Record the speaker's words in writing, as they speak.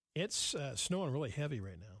It's snowing really heavy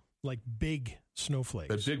right now, like big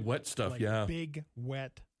snowflakes. That big wet stuff, like big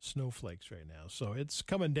wet snowflakes right now. So it's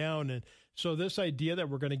coming down. And so this idea that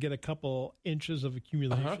we're going to get a couple inches of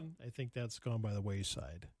accumulation, I think that's gone by the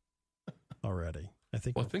wayside already. I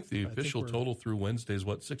think the official total through Wednesday is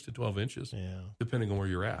 6 to 12 inches. Yeah. Depending on where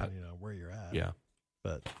you're at. Where you're at. Yeah.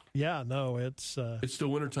 But yeah, no, it's still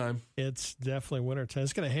wintertime. It's definitely wintertime.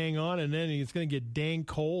 It's going to hang on, and then it's going to get dang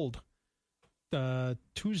cold.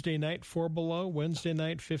 Tuesday night, 4 below. Wednesday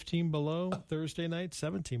night, 15 below. Thursday night,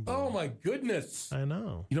 17 below. Oh, my goodness. I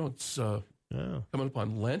know. It's coming up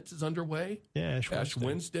on Lent is underway. Yeah, Ash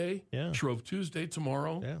Wednesday. Yeah. Shrove Tuesday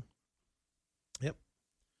tomorrow. Yeah. Yep.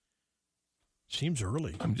 Seems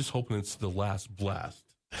early. I'm just hoping it's the last blast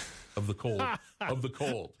of the cold.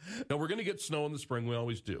 Now, we're going to get snow in the spring. We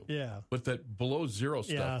always do. Yeah. But that below zero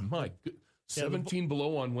stuff, my good. 17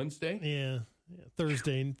 below on Wednesday? Yeah.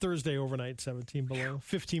 Thursday overnight, 17 below.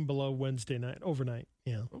 15 below Wednesday night, overnight.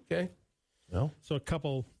 Yeah. Okay. Well. So a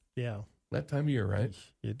couple, that time of year, right?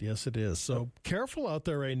 Yes, it is. So careful out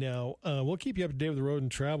there right now. We'll keep you up to date with the road and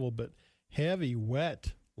travel, but heavy,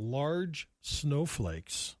 wet, large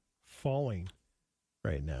snowflakes falling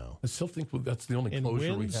right now. I still think that's the only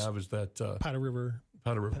closure we have is that Powder River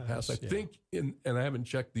Pass. I think, and I haven't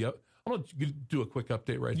checked I'm going to do a quick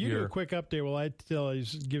update here. You do a quick update while I tell you,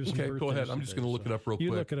 give some birthdays. Go ahead. I'm just going to look it up real quick.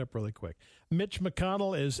 You look it up really quick. Mitch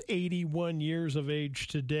McConnell is 81 years of age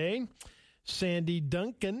today. Sandy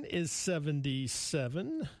Duncan is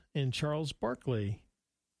 77. And Charles Barkley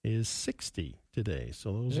is 60 today.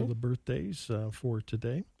 So those are the birthdays for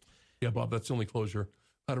today. Yeah, Bob, that's the only closure.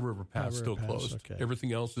 Powder River Pass still closed. Okay.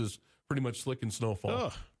 Everything else is pretty much slick and snowfall.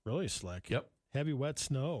 Oh, really slick. Yep. Heavy, wet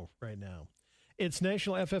snow right now. It's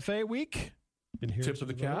National FFA Week. Been hearing Tip of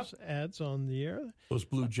the cap. Ads on the air. Those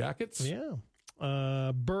blue jackets. Yeah.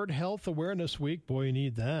 Bird Health Awareness Week. Boy, you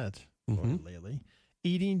need that lately.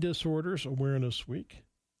 Eating Disorders Awareness Week.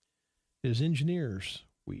 It is Engineers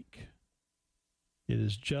Week. It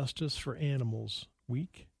is Justice for Animals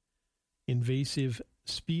Week. Invasive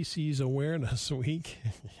Species Awareness Week.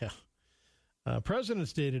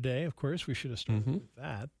 President's Day today. Of course, we should have started with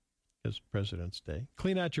that because President's Day.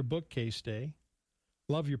 Clean Out Your Bookcase Day.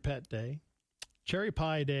 Love Your Pet Day. Cherry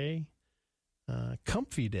Pie Day.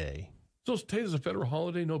 Comfy Day. So today's a federal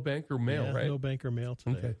holiday, no bank or mail, right? No bank or mail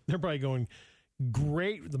today. Okay. They're probably going,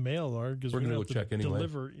 great, the mail are, because we're going to go check anyway.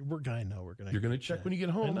 Deliver. You're going to check when you get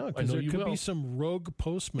home. I know there could be some rogue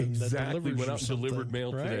postman that delivers went out and delivered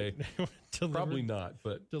mail right? today. Probably not,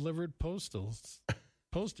 but delivered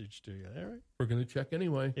postage to you. All right. We're going to check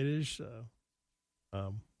anyway. It is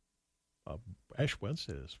Ash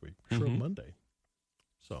Wednesday this week, Shrove Monday.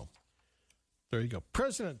 So there you go.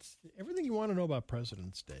 Presidents, everything you want to know about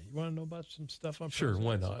President's Day. You want to know about some stuff on presidents?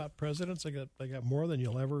 Why not? About presidents, I got more than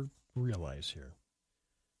you'll ever realize here.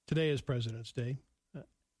 Today is President's Day.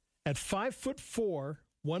 At 5'4",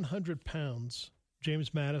 100 pounds,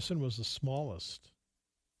 James Madison was the smallest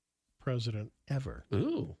president ever.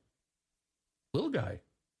 Ooh. Little guy.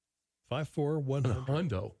 5'4", 100.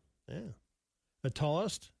 Hondo. Yeah. The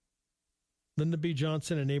tallest, Lyndon B.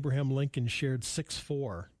 Johnson and Abraham Lincoln shared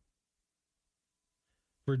 6'4".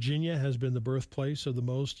 Virginia has been the birthplace of the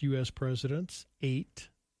most U.S. presidents, 8.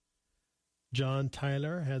 John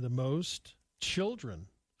Tyler had the most children,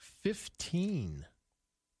 15.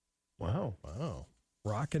 Wow.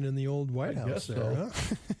 Rocking in the old White House there, so.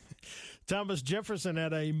 Huh? Thomas Jefferson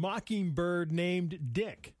had a mockingbird named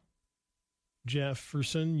Dick.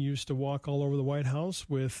 Jefferson used to walk all over the White House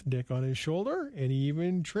with Dick on his shoulder, and he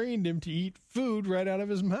even trained him to eat food right out of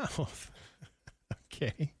his mouth.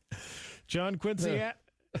 Okay. John Quincy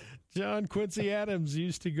Adams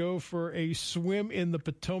used to go for a swim in the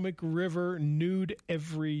Potomac River nude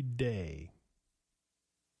every day.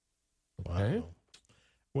 Okay. Wow.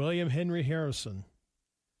 William Henry Harrison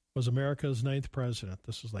was America's 9th president.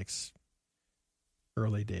 This was like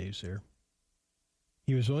early days here.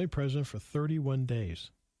 He was only president for 31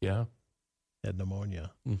 days. Yeah. Had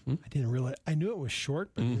pneumonia. Mm-hmm. I didn't realize. I knew it was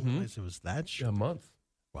short, but I didn't realize it was that short. A month.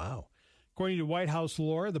 Wow. According to White House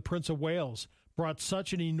lore, the Prince of Wales brought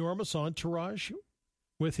such an enormous entourage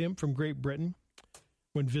with him from Great Britain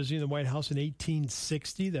when visiting the White House in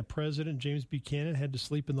 1860 that President James Buchanan had to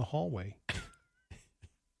sleep in the hallway.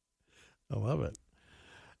 I love it.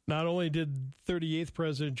 Not only did 38th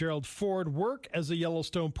President Gerald Ford work as a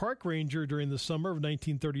Yellowstone Park Ranger during the summer of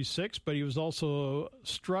 1936, but he was also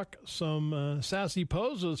struck some sassy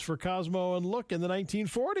poses for Cosmo and Look in the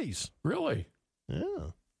 1940s. Really? Yeah.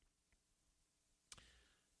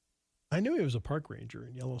 I knew he was a park ranger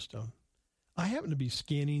in Yellowstone. I happened to be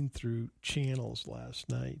scanning through channels last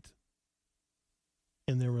night,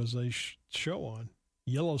 and there was a show on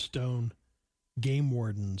Yellowstone game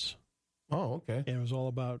wardens. Oh, okay. And it was all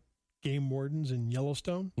about game wardens in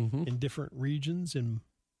Yellowstone in different regions,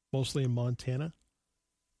 mostly in Montana,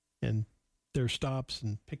 and their stops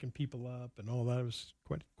and picking people up and all that. It was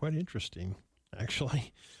quite interesting,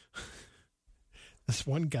 actually. This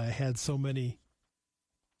one guy had so many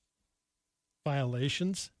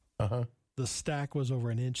violations. The stack was over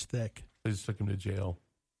an inch thick. They just took him to jail.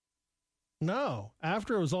 No,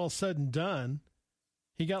 after it was all said and done,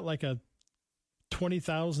 he got like a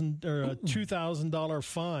 $20,000 or a $2,000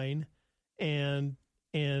 fine, and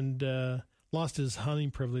lost his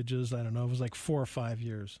hunting privileges. I don't know. It was like 4 or 5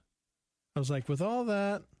 years. I was like, with all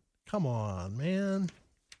that, come on, man.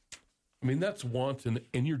 I mean, that's wanton,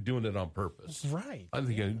 and you're doing it on purpose. Right. I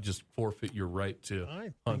think you just forfeit your right to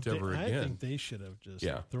hunt ever again. I think they should have just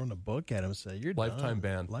thrown a book at him and said, you're lifetime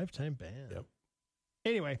done. ban. Lifetime ban. Yep.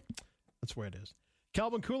 Anyway, that's where it is.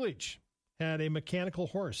 Calvin Coolidge had a mechanical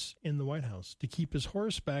horse in the White House to keep his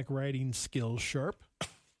horseback riding skills sharp.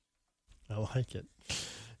 I like it.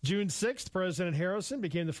 June 6th, President Harrison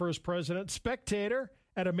became the first president spectator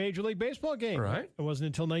at a Major League Baseball game. Right. It wasn't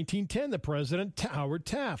until 1910 that President Howard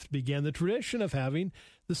Taft began the tradition of having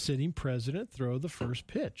the sitting president throw the first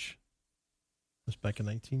pitch. It was back in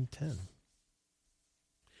 1910.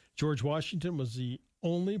 George Washington was the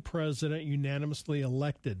only president unanimously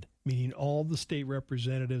elected, meaning all the state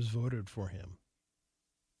representatives voted for him.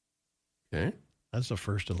 Okay. That's the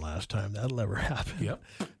first and last time that'll ever happen. Yep.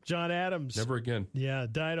 John Adams. Never again. Yeah,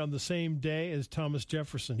 died on the same day as Thomas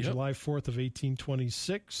Jefferson, July 4th of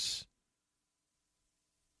 1826.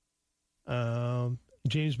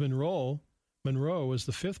 James Monroe was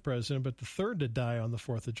the 5th president, but the 3rd to die on the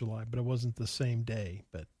 4th of July, but it wasn't the same day,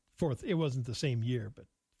 it wasn't the same year, but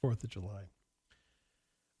 4th of July.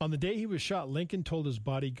 On the day he was shot, Lincoln told his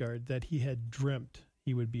bodyguard that he had dreamt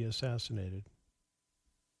he would be assassinated.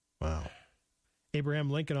 Wow. Abraham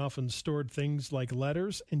Lincoln often stored things like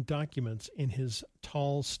letters and documents in his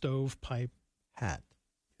tall stovepipe hat.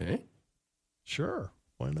 Okay. Sure.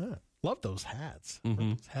 Why not? Love those hats.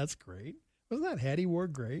 His hat's great. Wasn't that hat he wore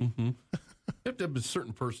great? You have to have a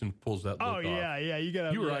certain person who pulls that look off. Yeah. You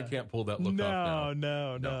got You or I can't pull that look off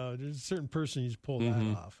now. No. There's a certain person who's pulled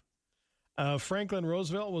that off. Franklin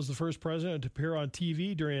Roosevelt was the first president to appear on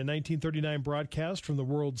TV during a 1939 broadcast from the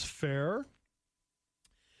World's Fair.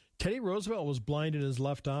 Teddy Roosevelt was blind in his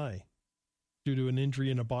left eye due to an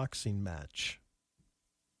injury in a boxing match.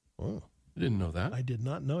 Oh, I didn't know that. I did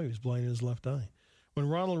not know he was blind in his left eye. When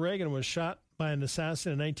Ronald Reagan was shot by an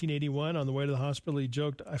assassin in 1981 on the way to the hospital, he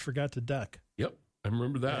joked, "I forgot to duck." Yep, I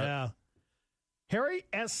remember that. Yeah. Harry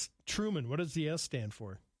S. Truman. What does the S stand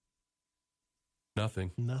for?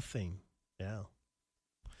 Nothing. Yeah.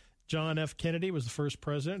 John F. Kennedy was the first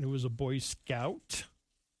president who was a Boy Scout.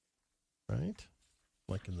 Right?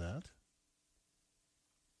 Liking that.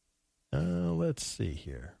 Let's see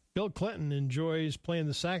here. Bill Clinton enjoys playing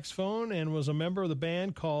the saxophone and was a member of the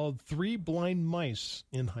band called Three Blind Mice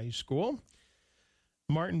in high school.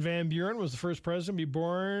 Martin Van Buren was the first president to be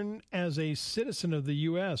born as a citizen of the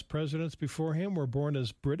U.S. Presidents before him were born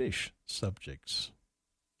as British subjects.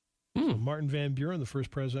 So Martin Van Buren, the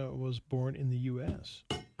first president, was born in the U.S.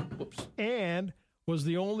 Whoops. And was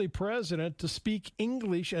the only president to speak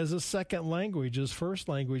English as a second language. His first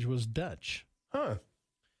language was Dutch. Huh.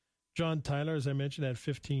 John Tyler, as I mentioned, had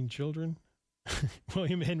 15 children.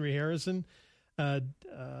 William Henry Harrison.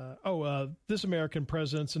 This American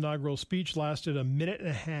president's inaugural speech lasted a minute and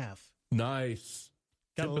a half. Nice.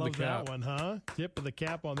 Gotta Tip of love the cap. that one, huh? Tip of the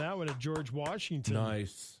cap on that one at George Washington.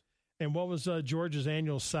 Nice. And what was George's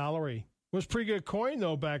annual salary? It was pretty good coin,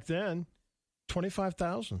 though, back then.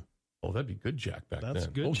 $25,000. Oh, that'd be good jack back then. That's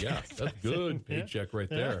good. Oh, yeah. That's good then. paycheck right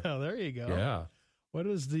there. Yeah, there you go. Yeah. What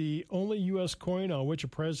is the only U.S. coin on which a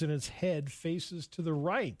president's head faces to the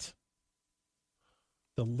right?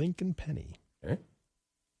 The Lincoln penny. Okay.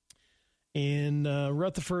 In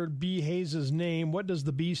Rutherford B. Hayes' name, what does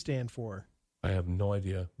the B stand for? I have no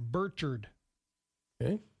idea. Burchard.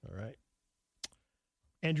 Okay. All right.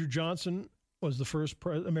 Andrew Johnson was the first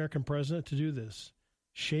American president to do this.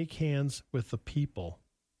 Shake hands with the people.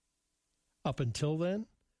 Up until then,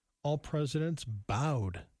 all presidents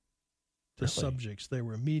bowed to subjects they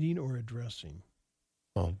were meeting or addressing.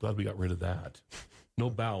 Oh, I'm glad we got rid of that. No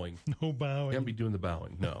bowing. No bowing. Can't be doing the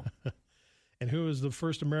bowing. No. And who was the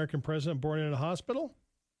first American president born in a hospital?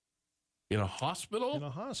 In a hospital? In a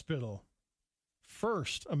hospital.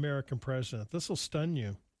 First American president. This will stun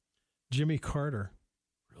you. Jimmy Carter.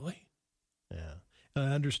 Really? Yeah. And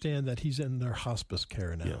I understand that he's in their hospice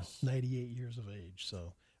care now. Yes. 98 years of age.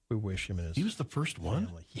 So We wish him and his He was the first one?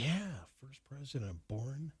 family. Yeah, first president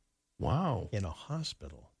born Wow. in a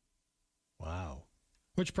hospital. Wow.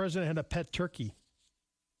 Which president had a pet turkey?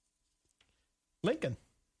 Lincoln.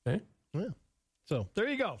 Okay. Yeah. So there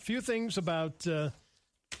you go. A few things about the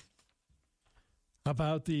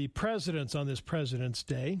presidents on this President's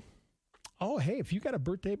Day. Oh, hey, if you got a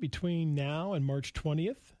birthday between now and March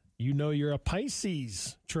 20th, you know you're a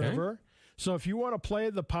Pisces, Trevor. Okay. So if you want to play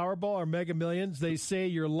the Powerball or Mega Millions, they say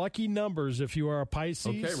your lucky numbers if you are a Pisces.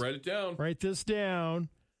 Okay, write it down. Write this down.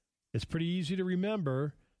 It's pretty easy to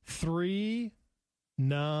remember. 3,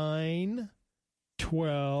 9,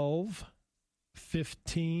 12,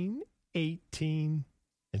 15, 18,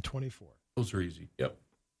 and 24. Those are easy. Yep.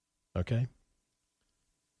 Okay.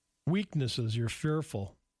 Weaknesses, you're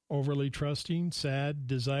fearful, overly trusting, sad,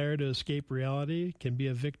 desire to escape reality, can be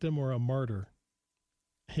a victim or a martyr.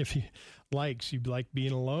 If you likes, you like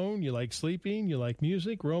being alone, you like sleeping, you like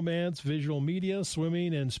music, romance, visual media,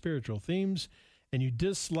 swimming, and spiritual themes, and you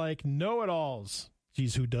dislike know-it-alls.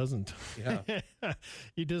 Geez, who doesn't? Yeah.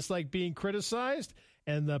 You dislike being criticized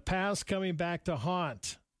and the past coming back to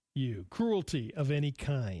haunt you. Cruelty of any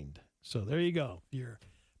kind. So there you go. You're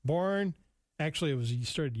born, actually, you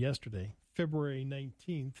started yesterday, February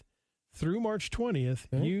 19th through March 20th.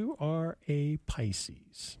 Okay. You are a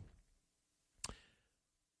Pisces.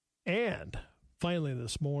 And finally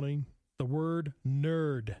this morning, the word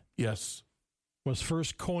nerd. Yes. Was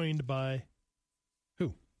first coined by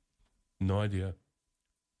who? No idea.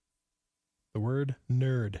 The word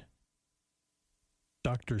nerd.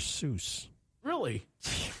 Dr. Seuss. Really?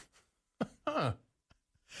 Huh.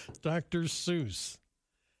 Dr. Seuss.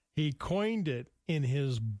 He coined it in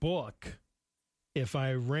his book, If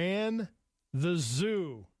I Ran the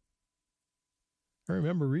Zoo. I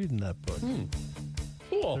remember reading that book.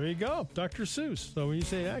 Cool. There you go, Dr. Seuss. So when you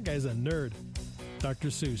say that guy's a nerd, Dr.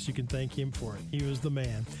 Seuss, you can thank him for it. He was the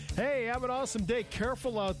man. Hey, have an awesome day.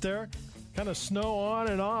 Careful out there. Kind of snow on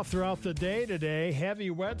and off throughout the day today.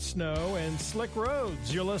 Heavy, wet snow and slick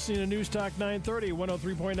roads. You're listening to News Talk 930,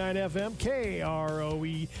 103.9 FM,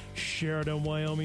 KROE, Sheridan, Wyoming.